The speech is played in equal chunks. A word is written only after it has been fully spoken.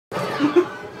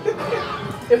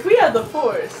If we had the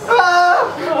Force.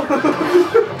 Ah!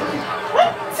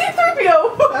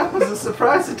 C-3PO! That was a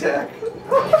surprise attack.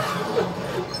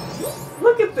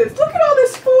 Look at this. Look at all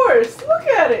this Force. Look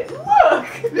at it. Look.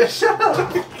 Yeah, shut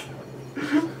up.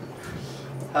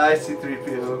 Hi,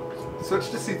 C-3PO. Switch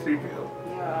to C-3PO.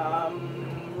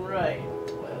 Right.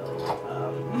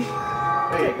 Well,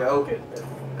 There you go. Goodness.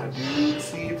 Now do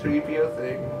C-3PO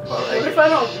thing. What if I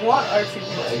don't want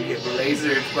R2-D2? I get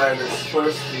lasered by this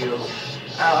force field.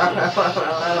 Ow, ow, ow, ow,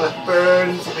 ow, ow, it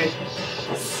burns me.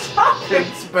 Stop it!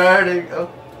 It's burning. Oh.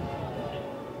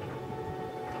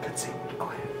 Good scene.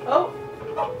 Quiet. Oh.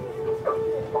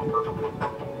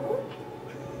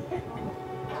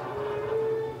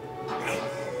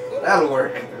 That'll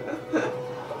work.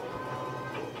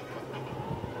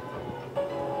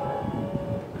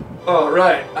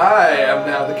 Alright, I am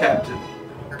now the captain.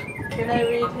 Can I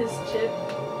read his chip?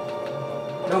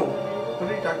 No. What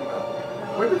are you talking about?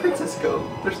 Where'd the princess go?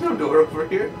 There's no door over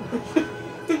here.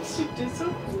 She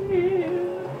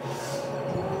disappeared.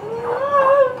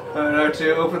 Alright,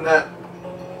 R2, open that.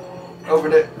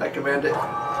 Open it. I command it.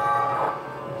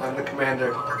 I'm the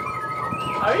commander.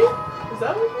 Are you? Is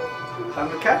that what you're? I'm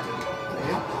the captain.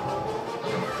 Man.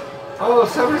 Oh,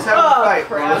 somebody's having a fight.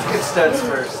 Crap. Well, let's get studs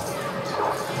first.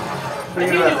 I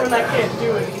hate it when I can't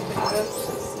do anything. That's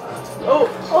just not...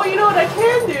 Oh, you know what I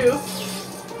can do?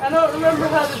 I don't remember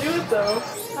how to do it though.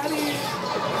 How do you...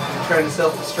 You're trying to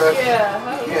self-destruct? Yeah.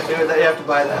 How You can't do it. You have to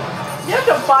buy that. You have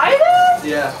to buy that?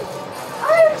 Yeah.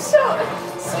 I am so...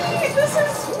 See, this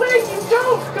is where you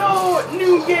don't go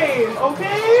new game,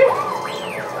 okay?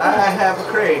 I have a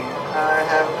crane. I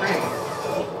have a crane.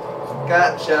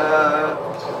 Gotcha.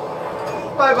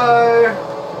 Bye-bye.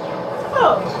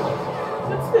 Oh.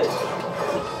 What's this?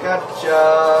 Gotcha.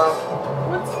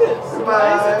 What's this? Why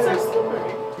is it so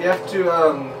slippery? You have to,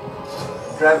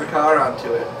 drive a car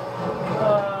onto it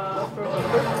For what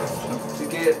purpose? to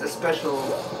get a special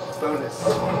bonus.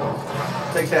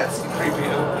 Take that,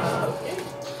 C-3PO. Okay.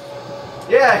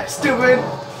 Yeah, stupid!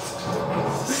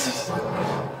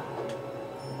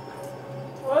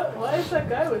 What? Why is that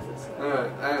guy with this?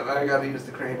 I gotta use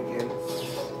the crane again.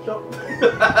 Nope.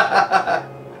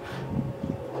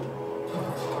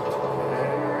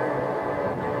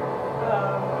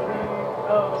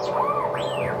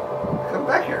 Come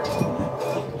back here.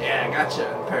 Yeah, gotcha,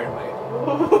 apparently.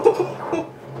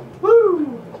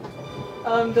 Woo!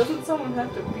 Doesn't someone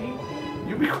have to be?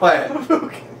 You be quiet.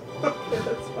 Okay,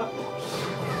 that's fine.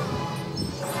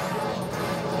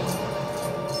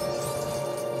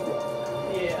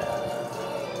 Yeah.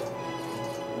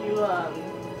 You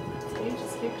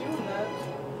just keep doing that.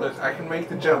 Look, I can make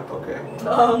the jump, okay?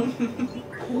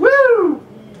 Woo!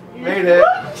 Made it.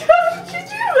 How did you do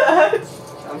that?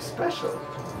 I'm special.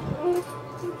 Okay.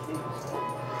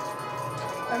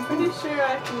 I'm pretty sure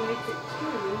I can make it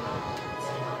too.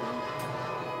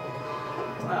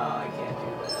 Oh, I can't do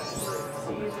that.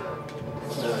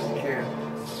 No, you can't.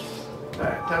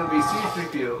 Alright, time to be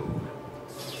C-3PO.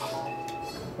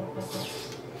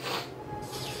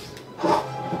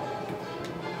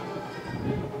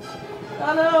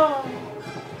 Oh no!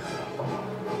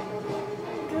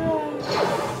 God.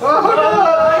 Oh no!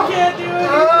 I can't do anything!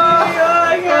 Oh,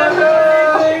 I can't do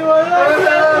anything! What? I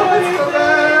can't do anything!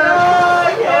 Oh, I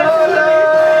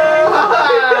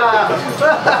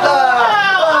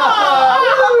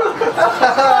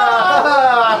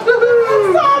can't do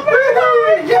anything! Stop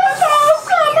it! Yes!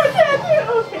 Stop! I can't do it!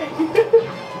 Okay.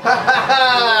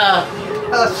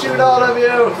 I'll shoot all of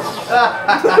you!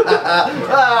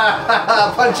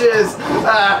 Punches!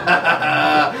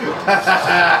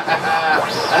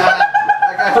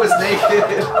 That guy was naked.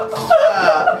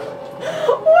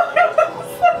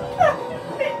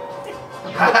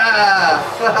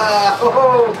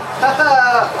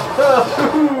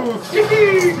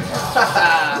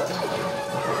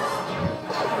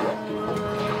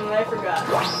 I forgot.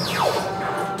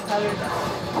 How did that?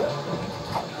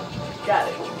 Got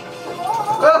it.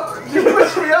 Oh, you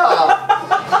pushed me off!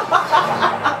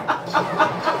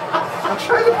 I'm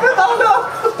trying to fit. Oh no!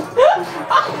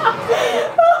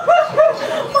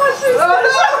 Watch this! Oh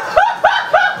no!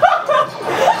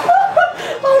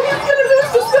 Oh, he's gonna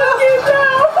lose the stuff game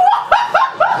now!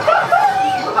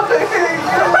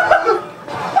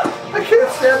 I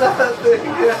can't stand on that thing.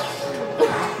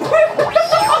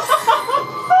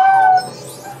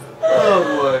 Oh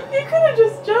boy. You could have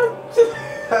just jumped.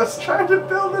 I was trying to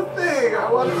build a thing. I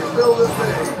wanted to build a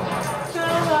thing.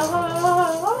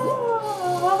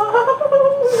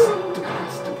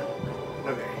 Stupid.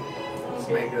 Okay. It's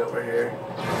Mango over here.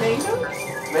 Mango?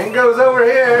 Mango's over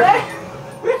here.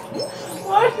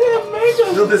 Why did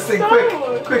mango Build this thing quick.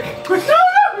 Quick, quick. No,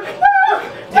 no, no!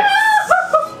 Yes. No!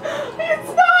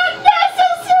 It's not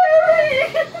necessary!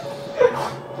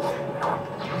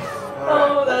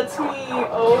 Oh, that's me.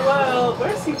 Oh, well.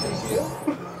 Where's C3PO?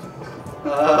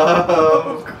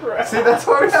 Oh, crap. See, that's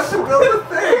why we have to build the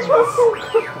things.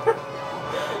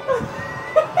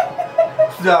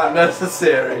 It's not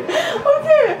necessary.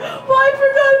 Okay, well, I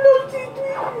forgot about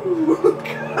C3PO.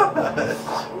 Gosh.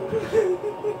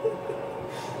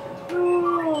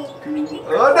 Oh.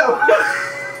 Oh no!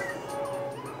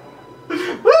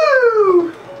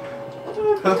 Woo!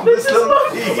 This little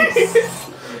piece.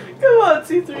 Come on,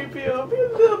 C3PO, be a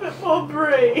little bit more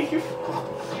brave.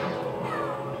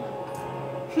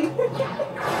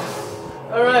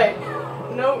 Alright,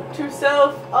 note to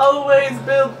self, always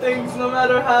build things no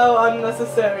matter how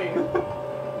unnecessary. I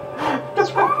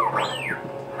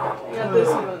got this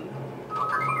one.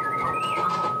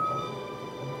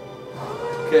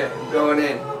 Okay, I'm going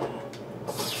in.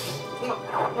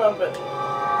 Wrong bit.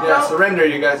 Yeah, No. surrender,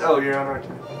 you guys. Oh, you're on our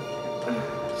team.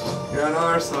 You're on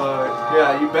our side.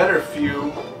 Yeah, you better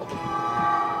few. I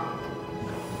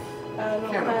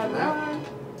don't Can't have open an that. arm.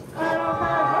 I don't have an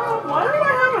arm. Why don't I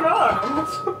have an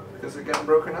arm? Because it got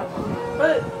broken up.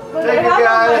 But Thank I you, have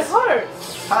guys. on my heart.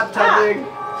 Hot tubbing.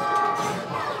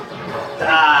 I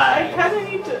Die. kind of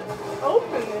need to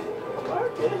open it,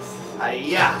 Marcus.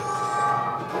 Hiya.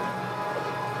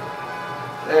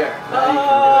 There. Now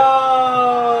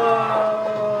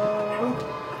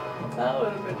That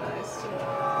would have been nice too.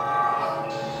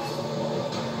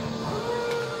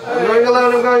 I'm going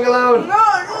alone. I'm going alone. No,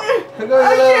 I'm going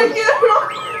I alone. can't get up.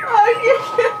 I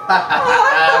can't get up.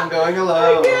 I'm going I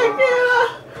alone. can't get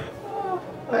up.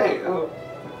 Hey, oh.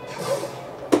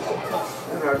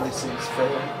 That hardly seems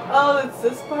fair. Oh, it's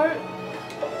this part?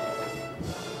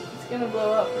 It's gonna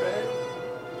blow up, right?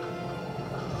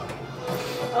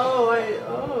 Oh, wait,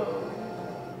 oh.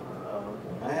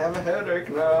 I have a headache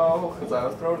now because I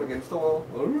was thrown against the wall.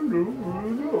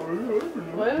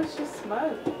 Why does she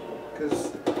smile?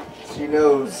 Because she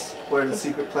knows where the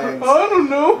secret plans I don't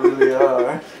know. really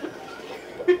are.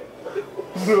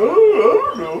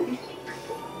 No,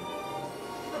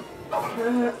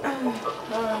 I don't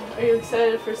know. Are you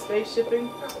excited for space shipping?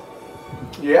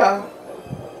 Yeah.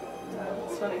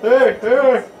 It's funny. Hey,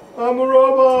 hey, I'm a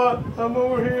robot. I'm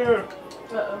over here.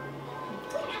 Uh-oh.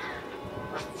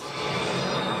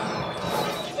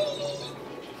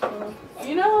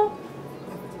 You know,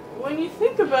 when you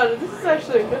think about it, this is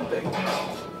actually a good thing.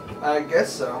 I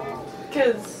guess so.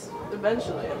 Because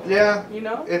eventually, Yeah. you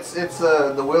know? It's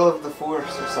the will of the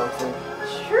force or something.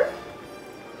 Sure.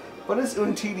 What does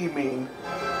Untini mean?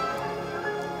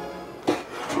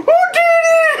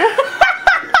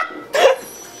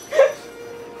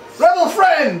 Rebel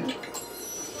friend!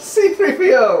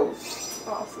 C3PO!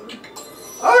 Awesome.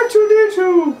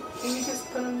 R2D2! Can you just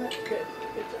put on that? Good.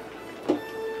 Good job.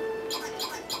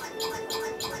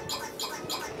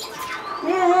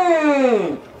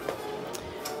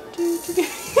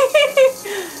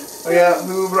 Oh yeah,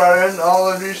 who brought in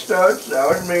all of these studs? That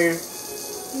was me.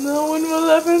 No one will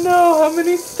ever know how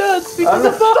many studs because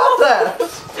of Stop that.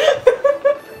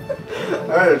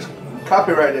 That is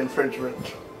copyright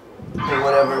infringement. Or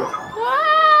whatever.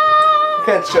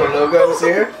 Can't show logos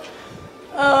here.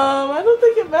 I don't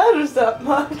think it matters that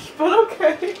much, but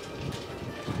okay.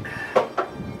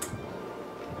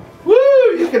 Woo!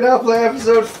 You can now play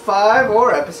episode 5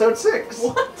 or episode 6.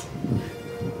 What?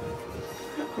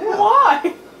 Yeah.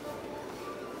 Why?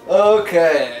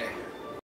 Okay.